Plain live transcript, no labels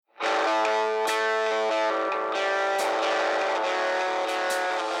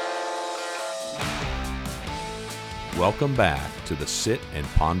Welcome back to the Sit and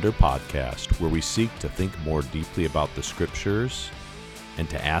Ponder podcast, where we seek to think more deeply about the Scriptures and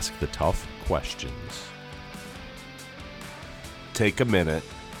to ask the tough questions. Take a minute,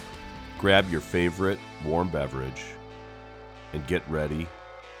 grab your favorite warm beverage, and get ready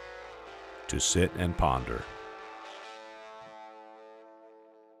to sit and ponder.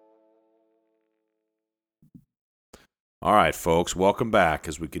 All right, folks, welcome back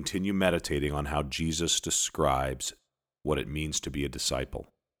as we continue meditating on how Jesus describes what it means to be a disciple.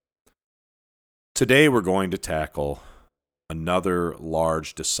 Today we're going to tackle another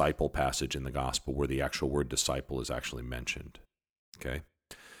large disciple passage in the gospel where the actual word disciple is actually mentioned. Okay?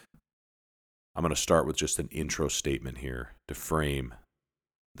 I'm going to start with just an intro statement here to frame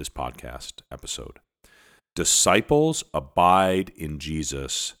this podcast episode. Disciples abide in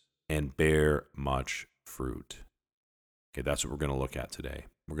Jesus and bear much fruit. Okay, that's what we're going to look at today.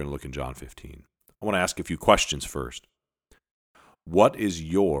 We're going to look in John 15. I want to ask a few questions first. What is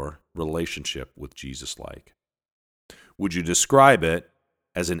your relationship with Jesus like? Would you describe it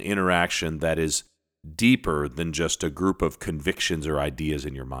as an interaction that is deeper than just a group of convictions or ideas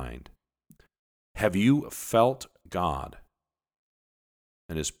in your mind? Have you felt God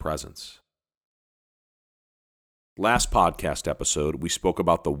and His presence? Last podcast episode, we spoke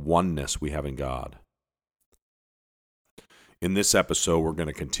about the oneness we have in God. In this episode, we're going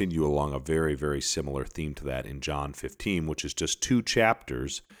to continue along a very, very similar theme to that in John 15, which is just 2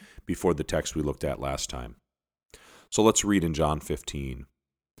 chapters before the text we looked at last time. So let's read in John 15.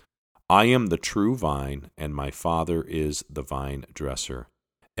 I am the true vine, and my Father is the vine dresser.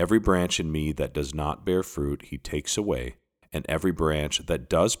 Every branch in me that does not bear fruit, He takes away, and every branch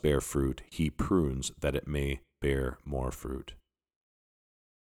that does bear fruit, He prunes that it may bear more fruit.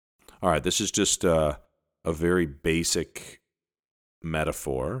 All right, this is just a very basic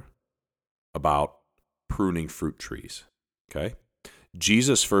metaphor about pruning fruit trees, okay?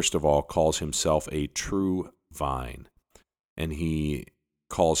 Jesus, first of all, calls Himself a true vine, and He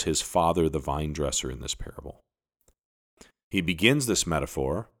calls His Father the vine dresser in this parable. He begins this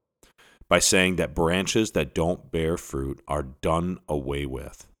metaphor by saying that branches that don't bear fruit are done away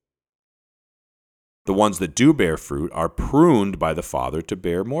with. The ones that do bear fruit are pruned by the Father to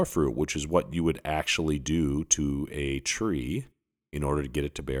bear more fruit, which is what you would actually do to a tree in order to get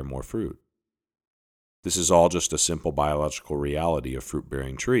it to bear more fruit. This is all just a simple biological reality of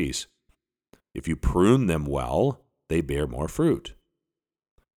fruit-bearing trees. If you prune them well, they bear more fruit.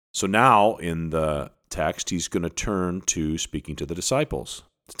 So now in the text, He's going to turn to speaking to the disciples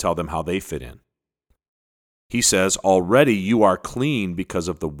to tell them how they fit in. He says, already you are clean because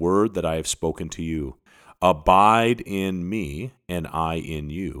of the word that I have spoken to you. Abide in me, and I in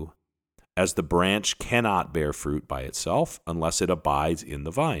you. As the branch cannot bear fruit by itself unless it abides in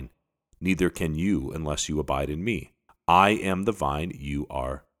the vine, neither can you unless you abide in me. I am the vine, you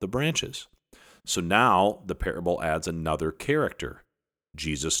are the branches. So now the parable adds another character,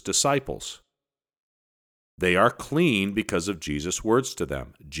 Jesus' disciples. They are clean because of Jesus' words to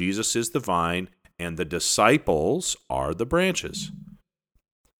them. Jesus is the vine, and the disciples are the branches.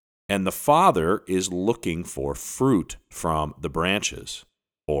 And the Father is looking for fruit from the branches,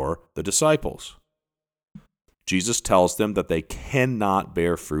 or the disciples. Jesus tells them that they cannot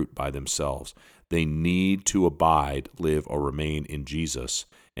bear fruit by themselves. They need to abide, live, or remain in Jesus,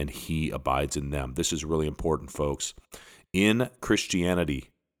 and He abides in them. This is really important, folks. In Christianity,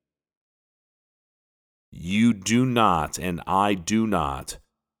 you do not, and I do not,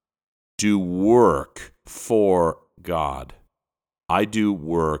 do work for God. I do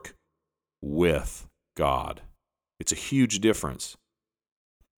work with God. It's a huge difference.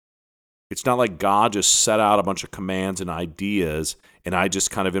 It's not like God just set out a bunch of commands and ideas, and I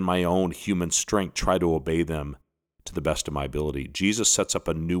just kind of in my own human strength try to obey them to the best of my ability. Jesus sets up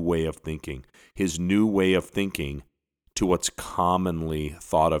a new way of thinking. His new way of thinking to what's commonly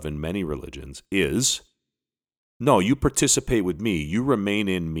thought of in many religions is, no, you participate with me. You remain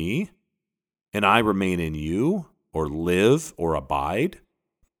in me, and I remain in you, or live, or abide.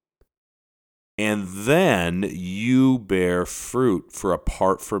 And then you bear fruit, for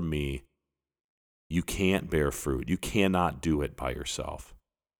apart from me, you can't bear fruit. You cannot do it by yourself.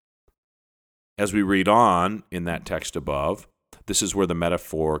 As we read on in that text above, this is where the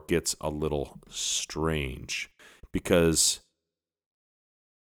metaphor gets a little strange, because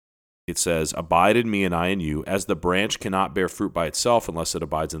it says, abide in me and I in you, as the branch cannot bear fruit by itself unless it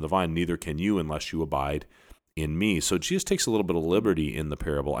abides in the vine, neither can you unless you abide in me. So Jesus takes a little bit of liberty in the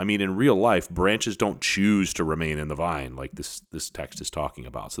parable. I mean, in real life, branches don't choose to remain in the vine like this text is talking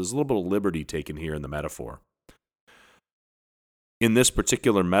about. So there's a little bit of liberty taken here in the metaphor. In this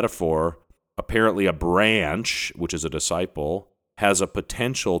particular metaphor, Apparently, a branch, which is a disciple, has a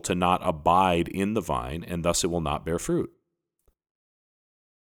potential to not abide in the vine, and thus it will not bear fruit.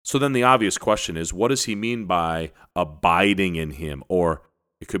 So then the obvious question is, what does he mean by abiding in him? Or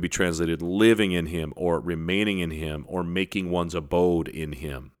it could be translated living in him, or remaining in him, or making one's abode in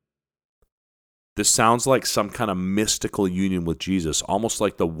him. This sounds like some kind of mystical union with Jesus, almost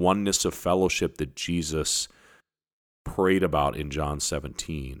like the oneness of fellowship that Jesus prayed about in John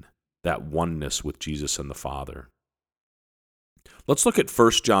 17, that oneness with Jesus and the Father. Let's look at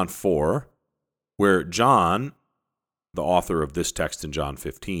 1 John 4, where John, the author of this text in John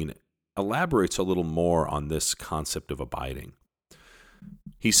 15, elaborates a little more on this concept of abiding.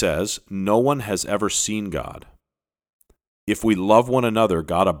 He says, "No one has ever seen God. If we love one another,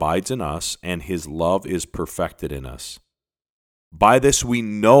 God abides in us, and his love is perfected in us. By this we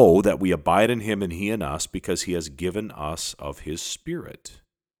know that we abide in him and he in us, because he has given us of his Spirit."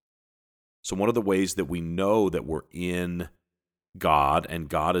 So one of the ways that we know that we're in God and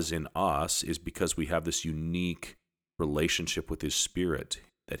God is in us is because we have this unique relationship with his Spirit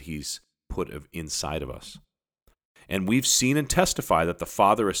that he's put inside of us. And we've seen and testify that the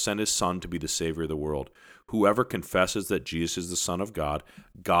Father has sent his Son to be the Savior of the world. Whoever confesses that Jesus is the Son of God,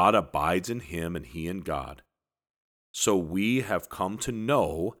 God abides in him and he in God. So we have come to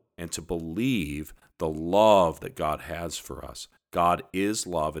know and to believe the love that God has for us. God is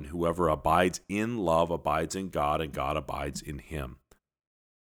love, and whoever abides in love abides in God, and God abides in him.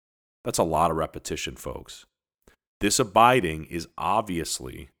 That's a lot of repetition, folks. This abiding is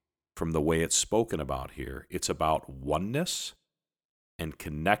obviously, from the way it's spoken about here, it's about oneness and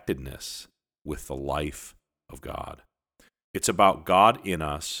connectedness with the life of God. It's about God in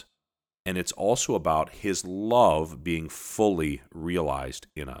us, and it's also about his love being fully realized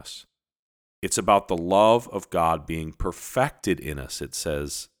in us. It's about the love of God being perfected in us, it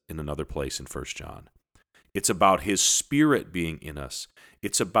says in another place in 1 John. It's about his Spirit being in us.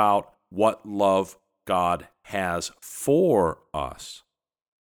 It's about what love God has for us.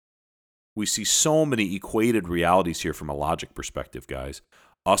 We see so many equated realities here from a logic perspective, guys.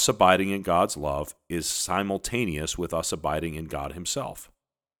 Us abiding in God's love is simultaneous with us abiding in God himself.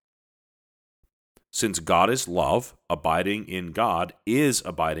 Since God is love, abiding in God is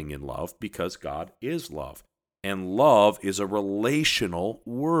abiding in love because God is love. And love is a relational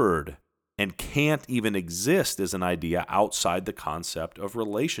word and can't even exist as an idea outside the concept of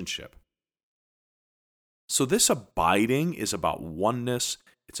relationship. So this abiding is about oneness.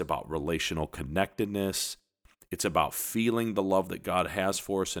 It's about relational connectedness. It's about feeling the love that God has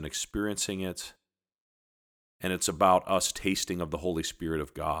for us and experiencing it. And it's about us tasting of the Holy Spirit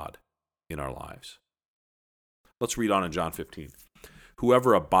of God in our lives. Let's read on in John 15.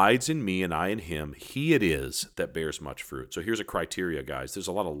 "Whoever abides in me and I in him, he it is that bears much fruit." So here's a criteria, guys. There's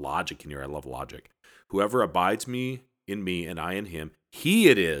a lot of logic in here. I love logic. "Whoever abides in me and I in him, he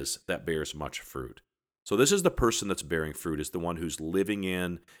it is that bears much fruit." So this is the person that's bearing fruit, is the one who's living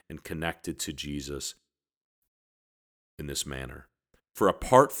in and connected to Jesus in this manner. "For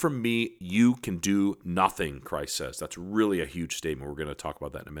apart from me, you can do nothing," Christ says. That's really a huge statement. We're going to talk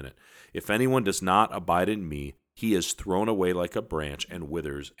about that in a minute. "If anyone does not abide in me, he is thrown away like a branch and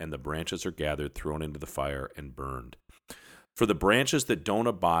withers, and the branches are gathered, thrown into the fire, and burned." For the branches that don't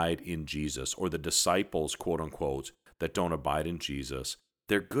abide in Jesus, or the disciples, quote unquote, that don't abide in Jesus,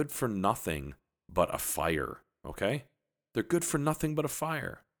 they're good for nothing but a fire, okay? They're good for nothing but a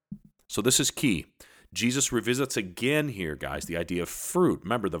fire. So this is key. Jesus revisits again here, guys, the idea of fruit.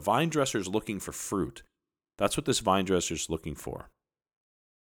 Remember, the vine dresser is looking for fruit. That's what this vine dresser is looking for.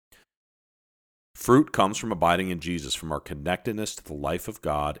 Fruit comes from abiding in Jesus, from our connectedness to the life of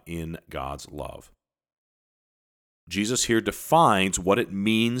God in God's love. Jesus here defines what it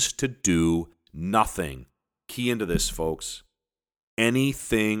means to do nothing. Key into this, folks.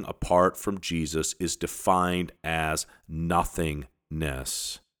 Anything apart from Jesus is defined as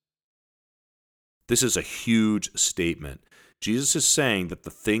nothingness. This is a huge statement. Jesus is saying that the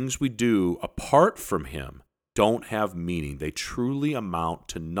things we do apart from him don't have meaning. They truly amount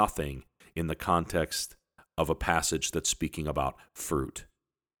to nothing in the context of a passage that's speaking about fruit.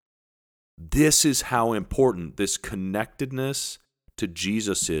 This is how important this connectedness to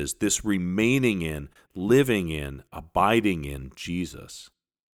Jesus is, this remaining in, living in, abiding in Jesus.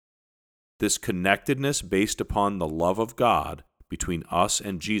 This connectedness based upon the love of God between us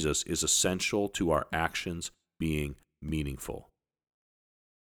and Jesus is essential to our actions being meaningful.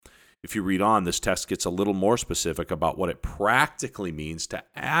 If you read on, this text gets a little more specific about what it practically means to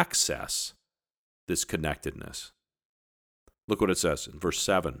access this connectedness. Look what it says in verse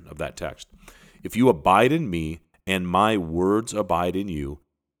 7 of that text. "If you abide in me and my words abide in you,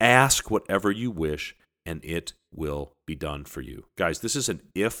 Ask whatever you wish, and it will be done for you. Guys, this is an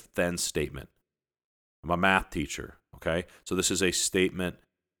if-then statement. I'm a math teacher, okay? So this is a statement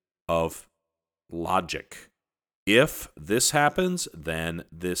of logic. If this happens, then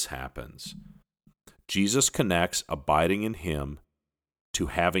this happens. Jesus connects abiding in him to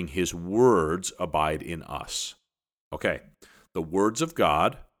having his words abide in us. Okay, the words of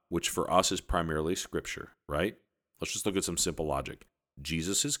God, which for us is primarily Scripture, right? Let's just look at some simple logic.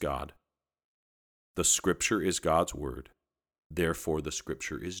 Jesus is God. The Scripture is God's word. Therefore, the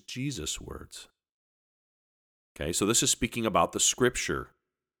Scripture is Jesus' words. Okay, so this is speaking about the Scripture.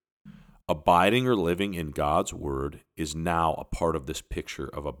 Abiding or living in God's word is now a part of this picture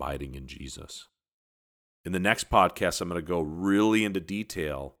of abiding in Jesus. In the next podcast, I'm going to go really into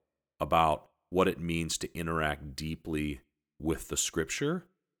detail about what it means to interact deeply with the Scripture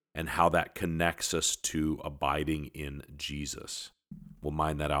and how that connects us to abiding in Jesus. We'll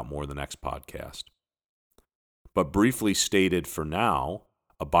mine that out more in the next podcast. But briefly stated for now,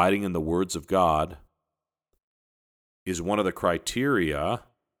 abiding in the words of God is one of the criteria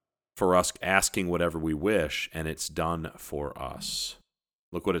for us asking whatever we wish, and it's done for us.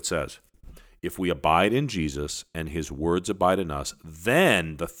 Look what it says. If we abide in Jesus and his words abide in us,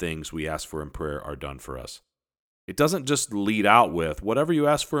 then the things we ask for in prayer are done for us. It doesn't just lead out with, whatever you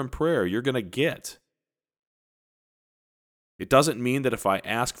ask for in prayer, you're going to get. It doesn't mean that if I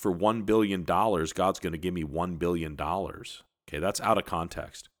ask for $1 billion, God's going to give me $1 billion. Okay, that's out of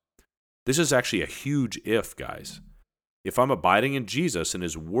context. This is actually a huge if, guys. If I'm abiding in Jesus and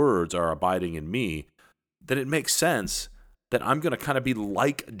his words are abiding in me, then it makes sense that I'm going to kind of be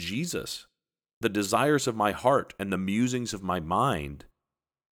like Jesus. The desires of my heart and the musings of my mind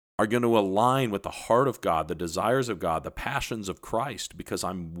are going to align with the heart of God, the desires of God, the passions of Christ, because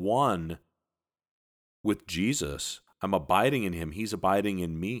I'm one with Jesus. I'm abiding in him. He's abiding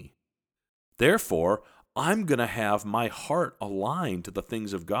in me. Therefore, I'm going to have my heart aligned to the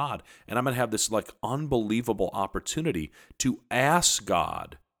things of God, and I'm going to have this unbelievable opportunity to ask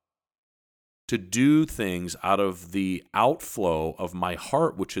God to do things out of the outflow of my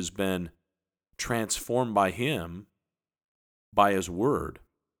heart, which has been transformed by him, by his word.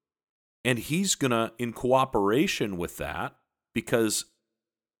 And he's going to, in cooperation with that, because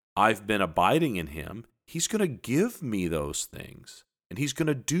I've been abiding in him, he's going to give me those things, and he's going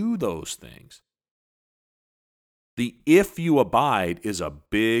to do those things. The if you abide is a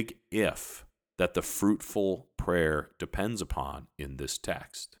big if that the fruitful prayer depends upon in this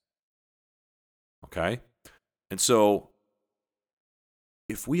text. Okay? And so,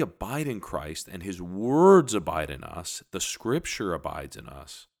 if we abide in Christ and his words abide in us, the Scripture abides in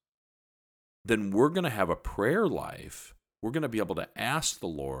us, then we're going to have a prayer life. We're going to be able to ask the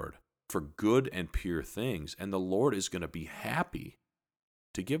Lord for good and pure things, and the Lord is going to be happy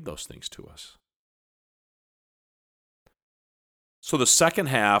to give those things to us. So the second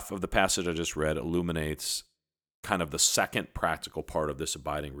half of the passage I just read illuminates kind of the second practical part of this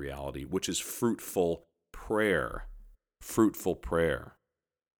abiding reality, which is fruitful prayer. Fruitful prayer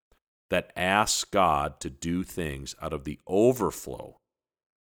that asks God to do things out of the overflow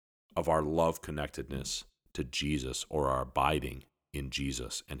of our love connectedness to Jesus, or our abiding in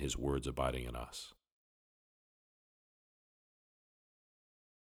Jesus and his words abiding in us.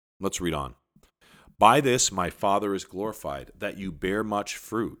 Let's read on. By this my Father is glorified, that you bear much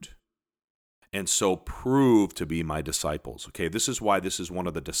fruit, and so prove to be my disciples. Okay, this is why this is one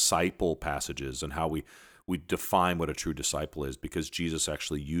of the disciple passages and how we define what a true disciple is, because Jesus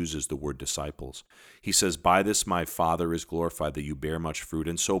actually uses the word disciples. He says, by this my Father is glorified, that you bear much fruit,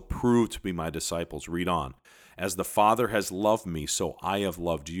 and so prove to be my disciples. Read on. As the Father has loved me, so I have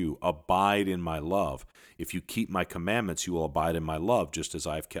loved you. Abide in my love. If you keep my commandments, you will abide in my love, just as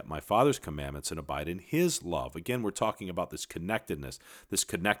I have kept my Father's commandments and abide in his love. Again, we're talking about this connectedness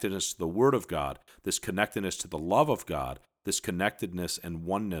to the Word of God, this connectedness to the love of God, this connectedness and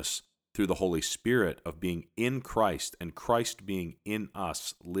oneness through the Holy Spirit of being in Christ and Christ being in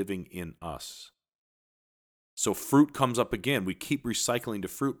us, living in us. So fruit comes up again. We keep recycling to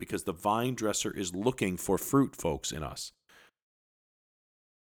fruit because the vine dresser is looking for fruit, folks, in us.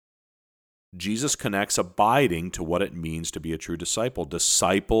 Jesus connects abiding to what it means to be a true disciple.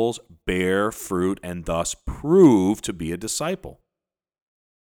 Disciples bear fruit and thus prove to be a disciple.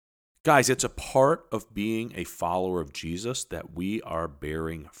 Guys, it's a part of being a follower of Jesus that we are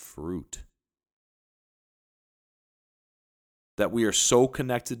bearing fruit. That we are so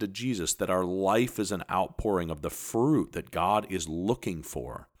connected to Jesus that our life is an outpouring of the fruit that God is looking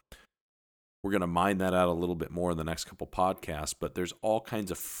for. We're going to mine that out a little bit more in the next couple podcasts, but there's all kinds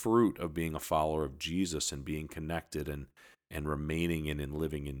of fruit of being a follower of Jesus and being connected and remaining in and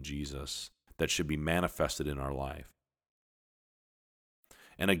living in Jesus that should be manifested in our life.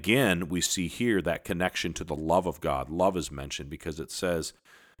 And again, we see here that connection to the love of God. Love is mentioned because it says,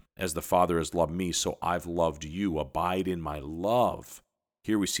 as the Father has loved me, so I've loved you. Abide in my love.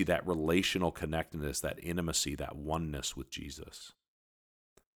 Here we see that relational connectedness, that intimacy, that oneness with Jesus.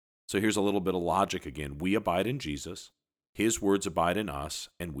 So here's a little bit of logic again. We abide in Jesus, his words abide in us,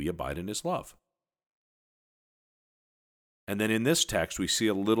 and we abide in his love. And then in this text, we see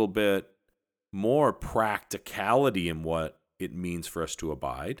a little bit more practicality in what it means for us to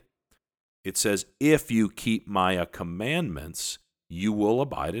abide. It says, if you keep my commandments, you will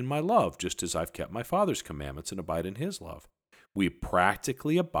abide in my love, just as I've kept my Father's commandments and abide in his love. We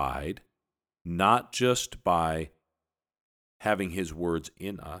practically abide, not just by having his words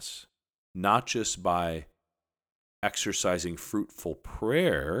in us, not just by exercising fruitful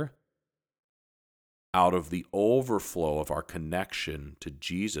prayer out of the overflow of our connection to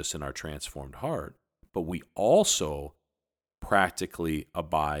Jesus in our transformed heart, but we also practically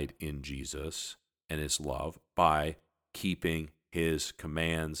abide in Jesus and his love by keeping his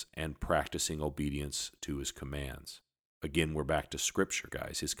commands and practicing obedience to his commands. Again, we're back to Scripture,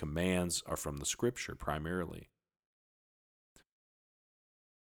 guys. His commands are from the Scripture primarily.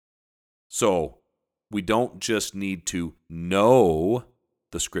 So we don't just need to know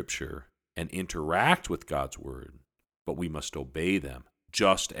the Scripture and interact with God's Word, but we must obey them,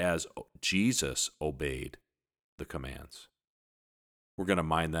 just as Jesus obeyed the commands. We're going to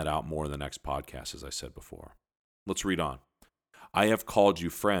mine that out more in the next podcast, as I said before. Let's read on. I have called you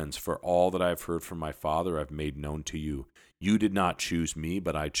friends, for all that I have heard from my Father I've made known to you. You did not choose me,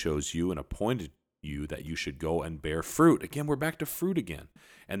 but I chose you and appointed you that you should go and bear fruit. Again, we're back to fruit again.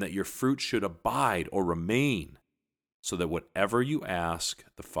 And that your fruit should abide or remain, so that whatever you ask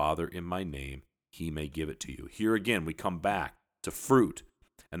the Father in my name, he may give it to you. Here again, we come back to fruit.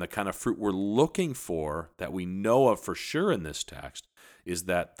 And the kind of fruit we're looking for, that we know of for sure in this text, is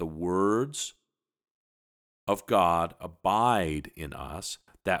that the words of God abide in us,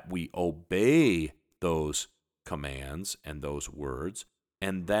 that we obey those commands and those words,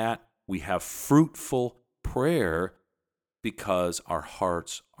 and that we have fruitful prayer because our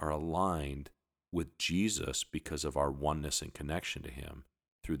hearts are aligned with Jesus because of our oneness and connection to him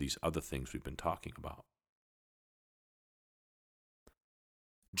through these other things we've been talking about.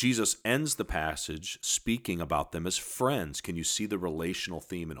 Jesus ends the passage speaking about them as friends. Can you see the relational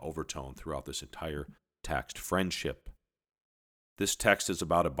theme and overtone throughout this entire text? Friendship. This text is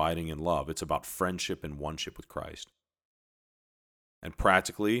about abiding in love. It's about friendship and oneship with Christ. And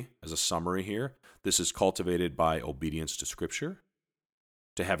practically, as a summary here, this is cultivated by obedience to Scripture,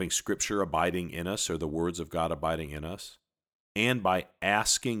 to having Scripture abiding in us, or the words of God abiding in us, and by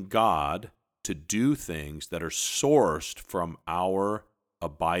asking God to do things that are sourced from our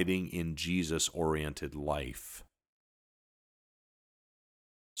abiding in Jesus-oriented life.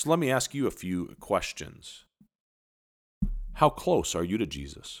 So let me ask you a few questions. How close are you to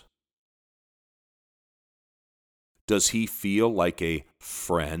Jesus? Does he feel like a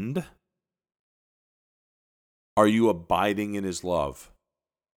friend? Are you abiding in his love?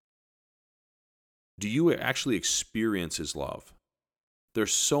 Do you actually experience his love?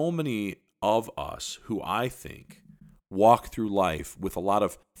 There's so many of us who I think walk through life with a lot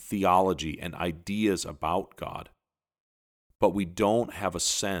of theology and ideas about God, but we don't have a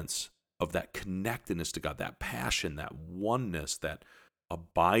sense of that connectedness to God, that passion, that oneness, that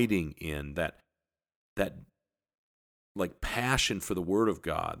abiding in, that like passion for the Word of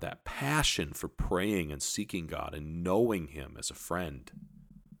God, that passion for praying and seeking God and knowing him as a friend.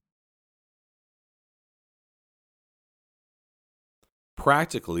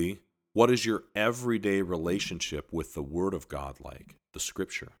 Practically, what is your everyday relationship with the Word of God like, the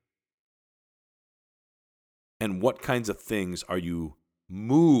Scripture? And what kinds of things are you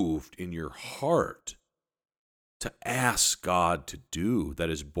moved in your heart to ask God to do that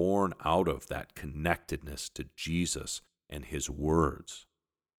is born out of that connectedness to Jesus and his words?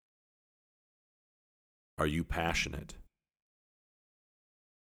 Are you passionate?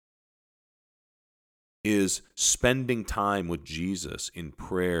 Is spending time with Jesus in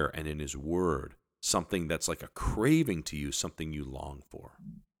prayer and in his word something that's like a craving to you, something you long for?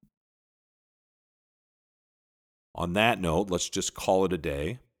 On that note, let's just call it a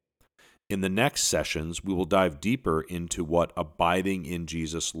day. In the next sessions, we will dive deeper into what abiding in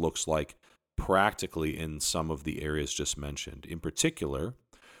Jesus looks like practically in some of the areas just mentioned. In particular,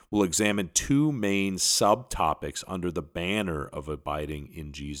 we'll examine two main subtopics under the banner of abiding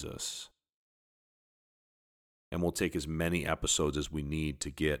in Jesus. And we'll take as many episodes as we need to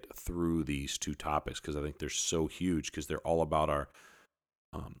get through these two topics, because I think they're so huge, because they're all about our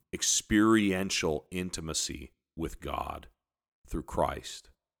experiential intimacy with God through Christ.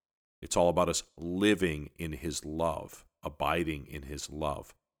 It's all about us living in His love, abiding in His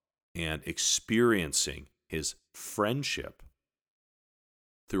love, and experiencing His friendship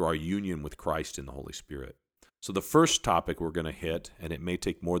through our union with Christ in the Holy Spirit. So the first topic we're going to hit, and it may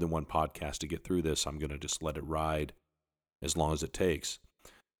take more than one podcast to get through this, I'm going to just let it ride as long as it takes,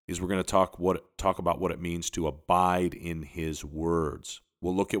 is we're going to talk about what it means to abide in His words.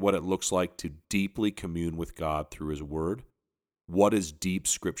 We'll look at what it looks like to deeply commune with God through His Word. What is deep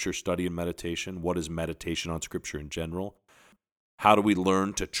Scripture study and meditation? What is meditation on Scripture in general? How do we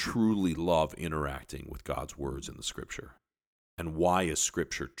learn to truly love interacting with God's words in the Scripture? And why is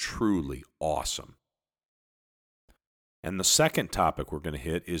Scripture truly awesome? And the second topic we're going to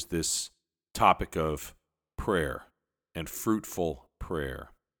hit is this topic of prayer and fruitful prayer.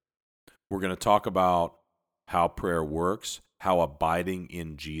 We're going to talk about how prayer works, how abiding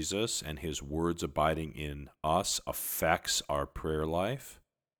in Jesus and His words abiding in us affects our prayer life.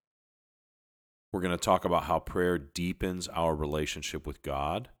 We're going to talk about how prayer deepens our relationship with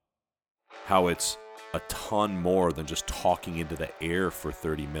God, how it's a ton more than just talking into the air for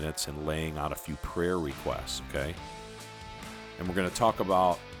 30 minutes and laying out a few prayer requests, okay? And we're going to talk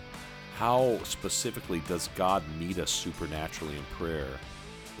about how specifically does God meet us supernaturally in prayer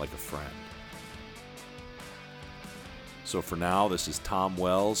like a friend. So for now, this is Tom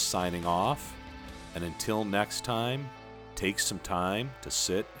Wells signing off. And until next time, take some time to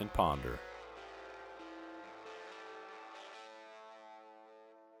sit and ponder.